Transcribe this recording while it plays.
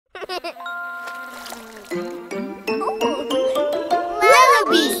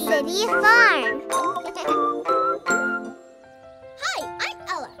Lellobee Farm. Hi, I'm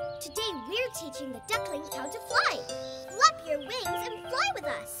Ella. Today we're teaching the ducklings how to fly. Flap your wings and fly with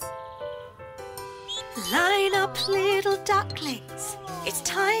us. Line up, little ducklings. It's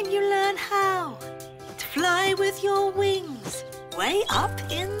time you learn how to fly with your wings way up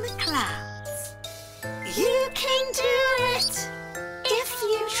in the clouds. You can do it if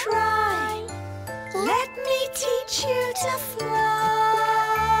you try. Let me teach you to fly.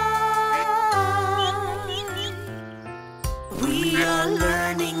 We are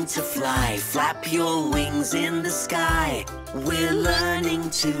learning to fly. Flap your wings in the sky. We're learning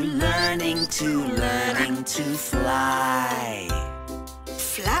to fly.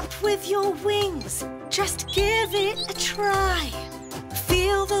 Flap with your wings, just give it a try.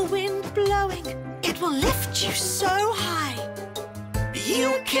 Feel the wind blowing, it will lift you so high.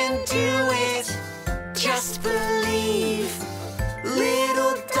 You can do it, just believe.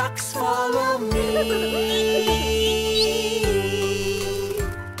 Little ducks, follow me.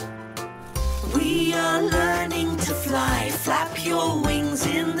 We are learning to fly. Flap your wings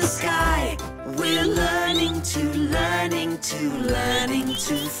in the sky. We're learning to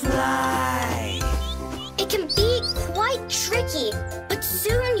fly. It can be quite tricky, but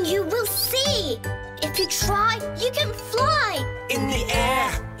soon you will see. If you try, you can fly. In the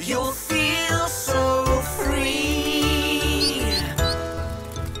air, you'll